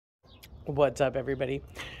What's up, everybody?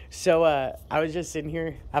 So, I was just sitting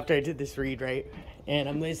here after I did this read, right? And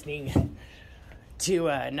I'm listening to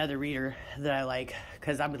another reader that I like,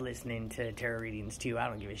 because I've been listening to tarot readings too. I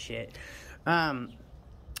don't give a shit.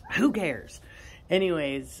 Who cares?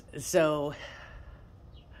 Anyways, so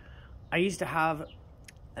I used to have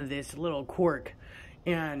this little quirk,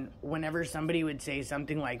 and whenever somebody would say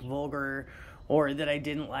something like vulgar or that I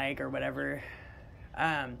didn't like or whatever,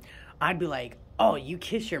 I'd be like, oh, you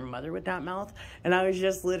kiss your mother with that mouth? And I was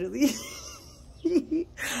just literally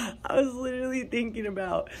I was literally thinking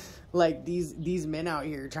about like these men out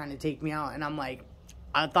here trying to take me out, and I'm like,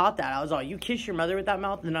 I thought that I was all, you kiss your mother with that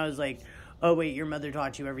mouth? And I was like, oh wait, your mother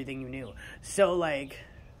taught you everything you knew. So like,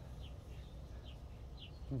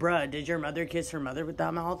 bruh, did your mother kiss her mother with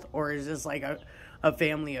that mouth? Or is this like a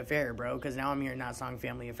family affair, bro? Because now I'm hearing that song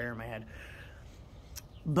Family Affair in my head.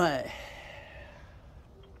 But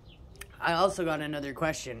I also got another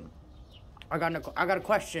question. I got a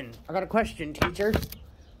question, teacher.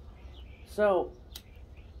 So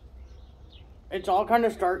it's all kind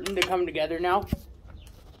of starting to come together now.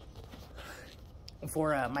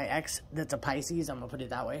 For my ex that's a Pisces, I'm gonna put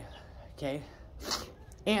it that way. Okay?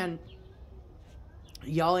 And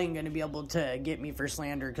y'all ain't gonna be able to get me for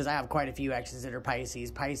slander because I have quite a few exes that are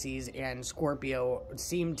Pisces. Pisces and Scorpio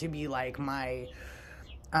seem to be like my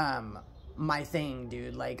thing,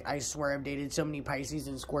 dude. Like, I swear I've dated so many Pisces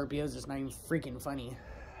and Scorpios, it's not even freaking funny.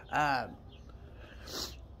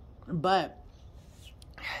 But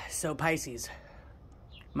so Pisces,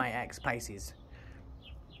 my ex Pisces.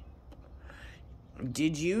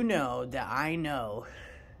 Did you know that I know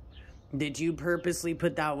that you purposely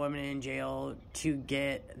put that woman in jail to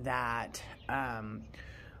get that,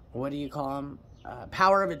 what do you call them?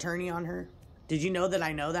 Power of attorney on her? Did you know that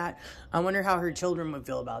I know that? I wonder how her children would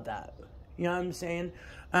feel about that. You know what I'm saying?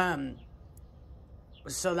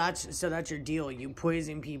 So that's your deal. You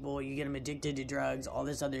poison people, you get them addicted to drugs, all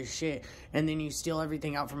this other shit, and then you steal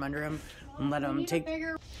everything out from under them and let them take.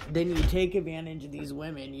 Then you take advantage of these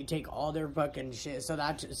women. You take all their fucking shit. So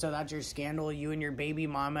that's your scandal. You and your baby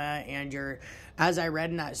mama and your, as I read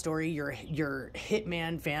in that story, your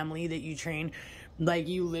hitman family that you train. Like,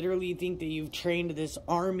 you literally think that you've trained this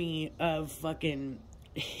army of fucking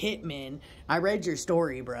hitmen. I read your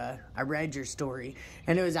story, bruh. I read your story,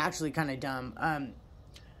 and it was actually kind of dumb.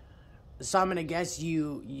 So I'm gonna guess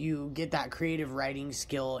you get that creative writing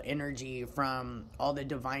skill energy from all the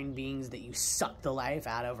divine beings that you suck the life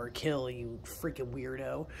out of or kill, you freaking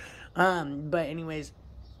weirdo. But anyways,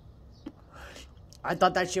 I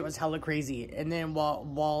thought that shit was hella crazy. And then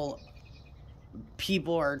while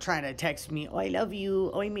people are trying to text me, oh, I love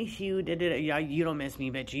you, oh, I miss you, da-da-da. Yeah, you don't miss me,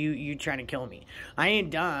 bitch. You trying to kill me. I ain't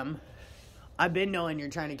dumb. I've been knowing you're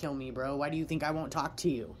trying to kill me, bro. Why do you think I won't talk to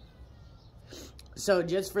you? So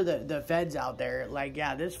just for the feds out there, like,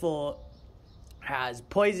 yeah, this fool has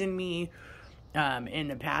poisoned me, in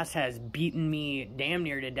the past has beaten me damn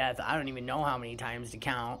near to death. I don't even know how many times to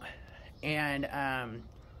count. And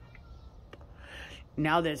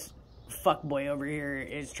now this fuckboy over here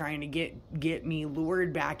is trying to get me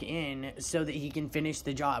lured back in so that he can finish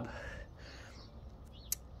the job.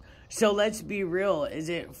 So let's be real. Is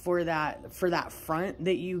it for that front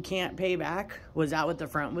that you can't pay back? Was that what the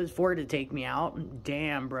front was for, to take me out?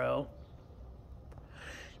 Damn, bro.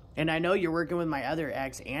 And I know you're working with my other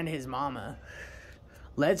ex and his mama.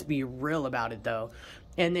 Let's be real about it, though.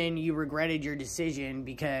 And then you regretted your decision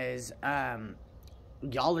because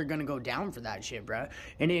y'all are gonna go down for that shit, bro.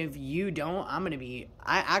 And if you don't, I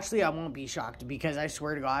won't be shocked, because I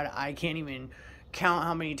swear to God, I can't even count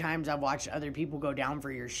how many times I've watched other people go down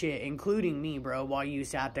for your shit, including me, bro, while you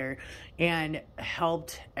sat there and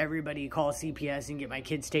helped everybody call CPS and get my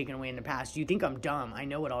kids taken away in the past. You think I'm dumb? I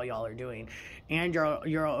know what all y'all are doing. And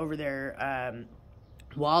you're all over there,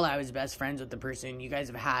 while I was best friends with the person, you guys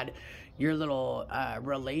have had your little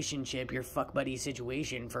relationship, your fuck buddy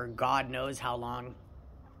situation for God knows how long.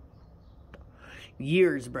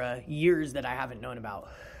 Years, bruh. Years that I haven't known about.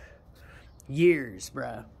 Years,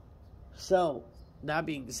 bruh. So, that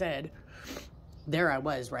being said, there I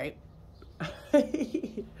was, right?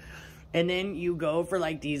 And then you go for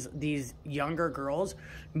like these younger girls,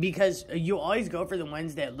 because you always go for the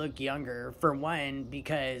ones that look younger, for one,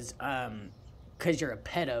 because you're a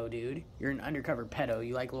pedo, dude. You're an undercover pedo.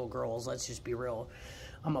 You like little girls. Let's just be real.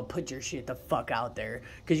 I'm gonna put your shit the fuck out there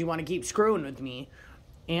because you want to keep screwing with me.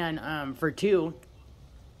 And for two,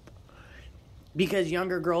 because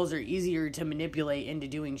younger girls are easier to manipulate into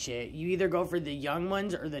doing shit. You either go for the young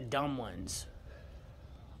ones or the dumb ones.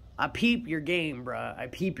 I peep your game, bruh. I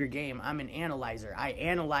peep your game. I'm an analyzer. I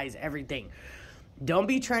analyze everything. Don't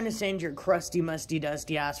be trying to send your crusty, musty,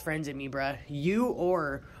 dusty ass friends at me, bruh. You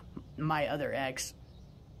or my other ex.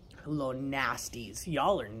 Little nasties.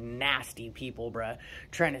 Y'all are nasty people, bruh.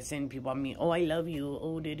 Trying to send people on me. Oh, I love you.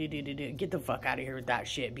 Oh, get the fuck out of here with that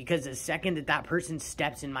shit. Because the second that person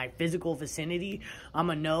steps in my physical vicinity, I'm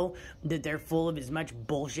gonna know that they're full of as much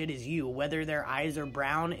bullshit as you. Whether their eyes are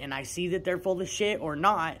brown and I see that they're full of shit or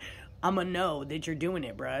not, I'm gonna know that you're doing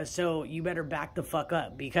it, bruh. So you better back the fuck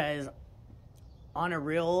up. Because on a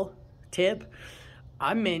real tip,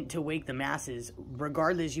 I'm meant to wake the masses.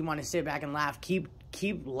 Regardless, you want to sit back and laugh. Keep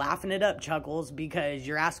laughing it up, Chuckles, because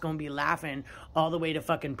your ass gonna be laughing all the way to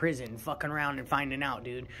fucking prison, fucking around and finding out,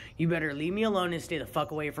 dude. You better leave me alone and stay the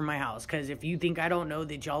fuck away from my house, because if you think I don't know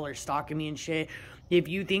that y'all are stalking me and shit, if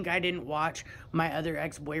you think I didn't watch my other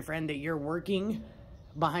ex-boyfriend that you're working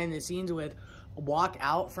behind the scenes with walk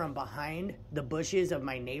out from behind the bushes of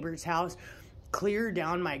my neighbor's house, clear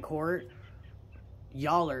down my court,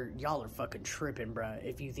 y'all are fucking tripping, bruh,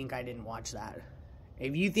 if you think I didn't watch that.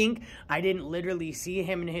 If you think I didn't literally see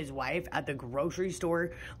him and his wife at the grocery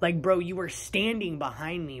store, like, bro, you were standing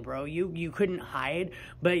behind me, bro. You couldn't hide,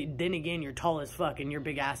 but then again, you're tall as fuck and your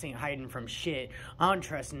big ass ain't hiding from shit. I don't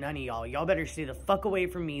trust none of y'all. Y'all better stay the fuck away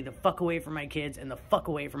from me, the fuck away from my kids, and the fuck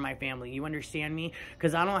away from my family. You understand me?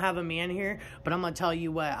 Because I don't have a man here, but I'm going to tell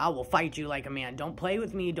you what, I will fight you like a man. Don't play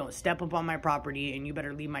with me, don't step up on my property, and you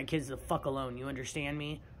better leave my kids the fuck alone. You understand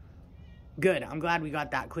me? Good. I'm glad we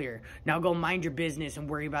got that clear. Now go mind your business and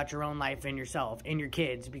worry about your own life and yourself and your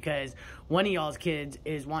kids, because one of y'all's kids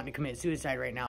is wanting to commit suicide right now.